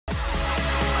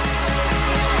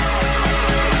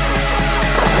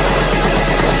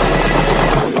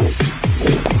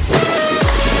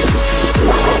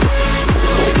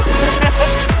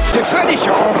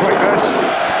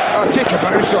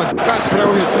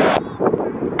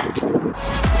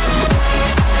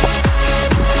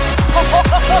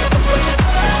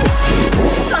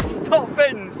That's top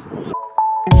bins.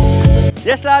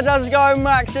 Yes lads, how's it going?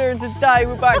 Max here, and today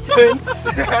we're back doing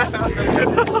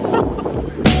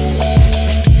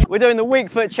we're doing the weak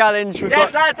foot challenge.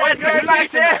 Yes lads, how's it going?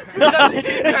 Max here.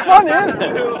 It's funny, isn't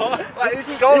it? Wait, who's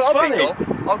in goal? It's funny.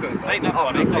 I'll go. Ain't that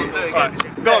funny?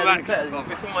 Go on, Max.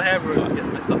 Before my hair gets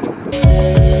messed up.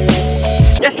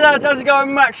 Yes lads, how's it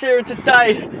going? Max here, and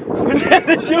today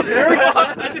it's your group.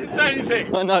 I didn't say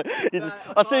anything. I know.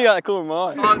 I see you out the corner of my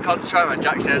eye. I can't concentrate when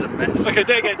Jack's hair's a mess. Okay,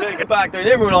 do it again. Back doing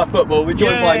real life football. We're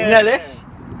joined by Nellis.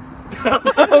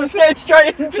 I'm scared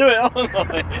straight into it, aren't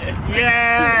I?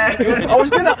 Yeah! I was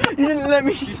gonna. You didn't let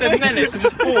me. You said Nellis and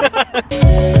just paused.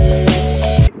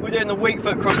 We're doing the weak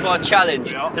foot crossbar challenge.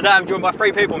 Today I'm joined by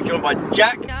 3 people. I'm joined by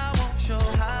Jack. Yeah.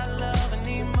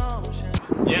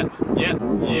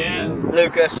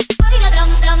 Lucas.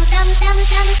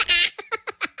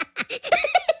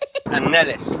 And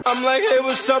Nellis. I'm like, hey,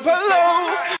 what's up,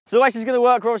 hello? So the way this is going to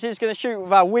work, we're obviously just going to shoot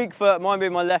with our weak foot, mine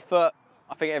being my left foot.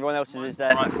 I think everyone else's is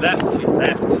there. Right, left.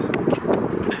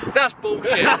 That's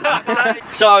bullshit.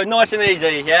 So nice and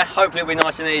easy, yeah? Hopefully it'll be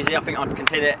nice and easy. I think I can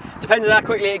hit it. Depending on how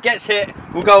quickly it gets hit,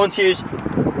 we'll go on to use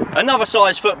another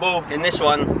size football in this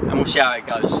one and we'll see how it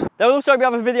goes. There will also be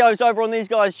other videos over on these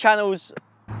guys' channels.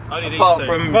 Only Apart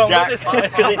from Jack,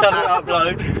 because he doesn't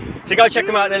upload. So go check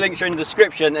them out, their links are in the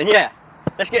description. And yeah,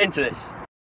 let's get into this.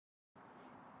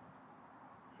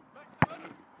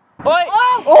 Oi!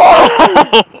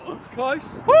 Oh! Close.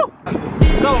 Woo!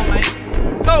 Go on, mate.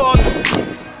 Go on.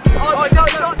 Oh, no,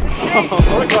 not the cheek.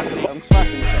 I'm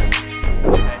smashing it.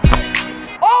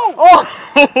 Oh!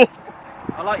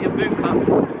 I like your boot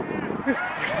cups.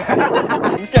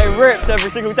 I'm just getting ripped every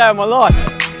single day of my life.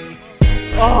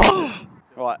 Oh!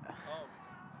 Right.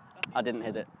 I didn't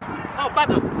hit it. Oh,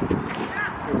 banner.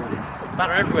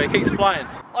 Banner everywhere, it keeps flying.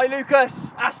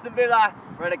 ILUKAS, Aston Villa,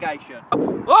 relegation.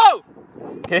 Whoa!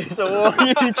 Here's a war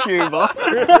YouTuber.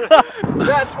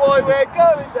 That's why we're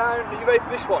going down. Are you ready for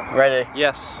this one? Ready?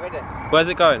 Yes. Ready. Where's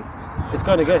it going? It's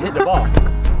going to go hit the bar.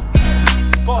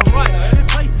 Bottom right, though.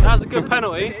 That was a good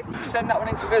penalty. Send that one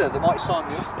into Villa, they might sign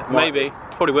you. Maybe.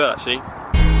 Probably will, actually.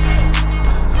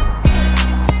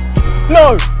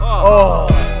 No! Oh.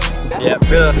 Yeah,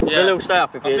 Villa will stay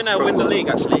up if I think they'll win the league,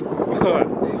 actually.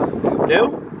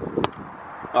 Deal?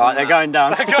 Alright, they're going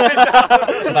down.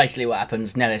 So basically what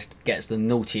happens, Nellis gets the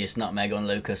naughtiest nutmeg on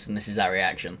Lucas and this is our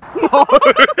reaction. No,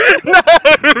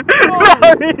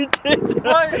 he didn't.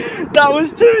 That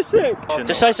was too sick.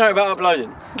 Just say something about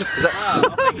uploading.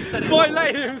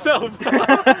 Violated himself.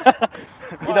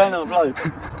 You don't upload.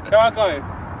 Here I go.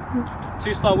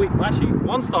 2-star weak foot. Actually,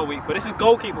 1-star weak foot. This is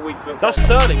goalkeeper weak foot. That's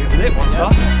Sterling, isn't it?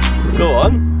 1-star. Go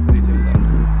on.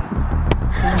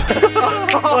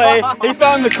 Wait, he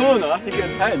found the corner. That's a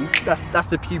good pen. That's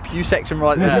the pew pew section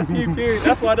right there. Pew pew.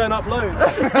 That's why I don't upload.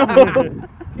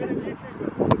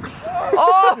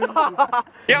 Oh!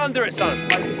 Get under it, son.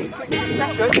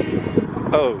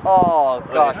 Oh,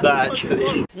 God, that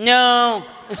actually. No!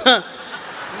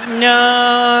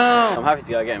 No! I'm happy to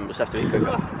go again, we'll just have to be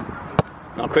quicker.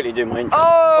 I'll quickly do my intro.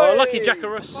 Oh, lucky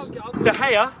Jackarus. De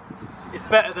Gea is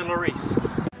better than Lloris.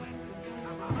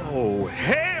 Oh,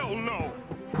 hell no!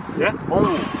 Yeah?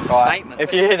 Oh, Statement.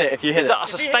 If you hit it,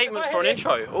 That's a statement for an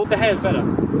intro. Oh, De Gea's better.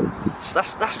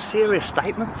 That's serious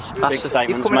statements. Big statements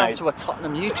You're coming made. onto a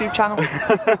Tottenham YouTube channel.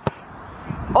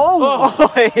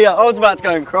 Oh, yeah, I was about to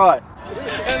go and cry. In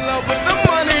love with the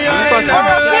money, I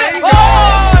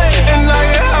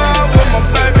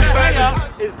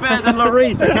ain't Is better than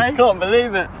Lloris, okay? I can't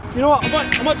believe it. You know what? I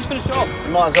might just finish it off.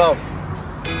 You might as well.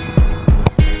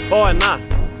 Oh, and that.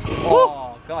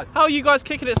 Oh, God. How are you guys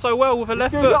kicking it so well with a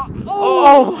left foot?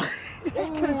 Oh!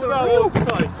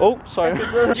 Oh, sorry.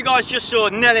 As you guys just saw,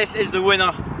 Nellis is the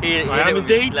winner. He hit it with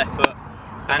his left foot.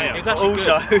 And It was actually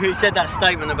also, he said that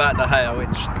statement about De Gea,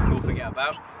 which we'll forget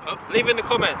about. Leave in the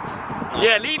comments.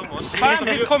 Yeah, leave spam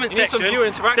his comment section. De Gea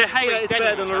is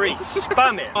better than Lloris.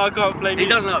 Spam it. I can't blame you. He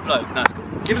doesn't upload, that's cool.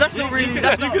 Yeah, but that's not really... You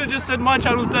could have just said my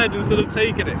channel's dead instead of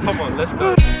taking it. Come on, let's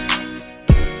go.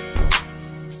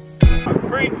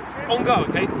 3, on go,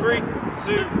 okay? 3, 2,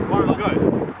 1, go.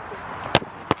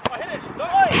 I hit it. No!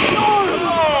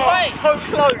 Wait! So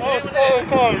close! Oh, so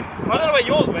close. I don't know where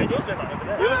yours went. Yours went like over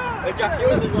there. Jack,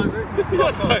 yours is like...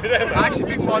 I actually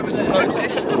think mine was the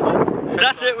closest.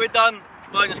 That's it, we're done.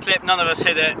 Bonus clip, none of us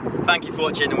hit it. Thank you for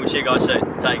watching and we'll see you guys soon.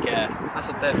 Take care. That's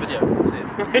a dead video.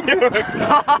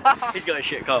 He's got a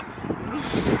shit car.